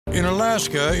In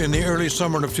Alaska, in the early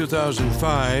summer of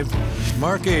 2005,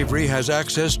 Mark Avery has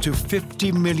access to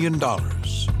 $50 million,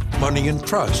 money in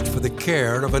trust for the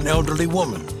care of an elderly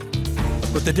woman.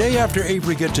 But the day after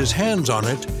Avery gets his hands on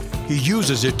it, he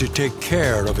uses it to take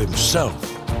care of himself.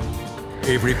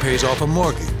 Avery pays off a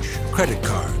mortgage, credit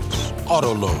cards,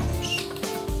 auto loans.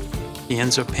 He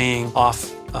ends up paying off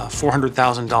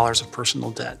 $400,000 of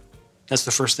personal debt. That's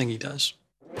the first thing he does.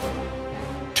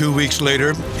 2 weeks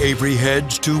later, Avery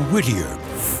heads to Whittier,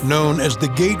 known as the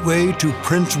gateway to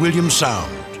Prince William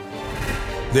Sound.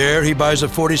 There, he buys a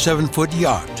 47-foot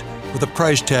yacht with a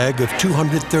price tag of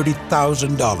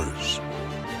 $230,000.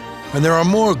 And there are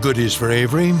more goodies for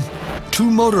Avery. 2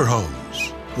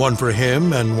 motorhomes, one for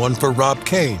him and one for Rob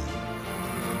Kane,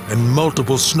 and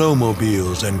multiple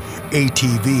snowmobiles and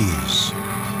ATVs.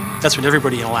 That's what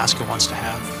everybody in Alaska wants to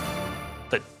have,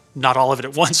 but not all of it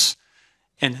at once,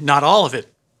 and not all of it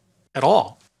at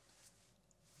all.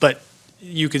 But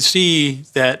you could see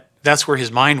that that's where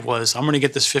his mind was. I'm going to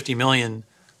get this $50 million.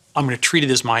 I'm going to treat it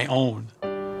as my own.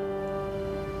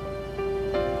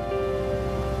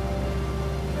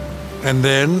 And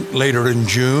then, later in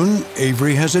June,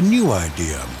 Avery has a new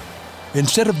idea.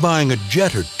 Instead of buying a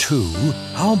jet or 2,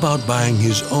 how about buying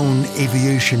his own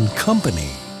aviation company?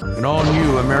 An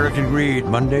all-new American Greed,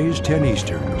 Mondays, 10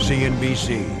 Eastern,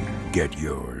 CNBC. Get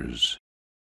yours.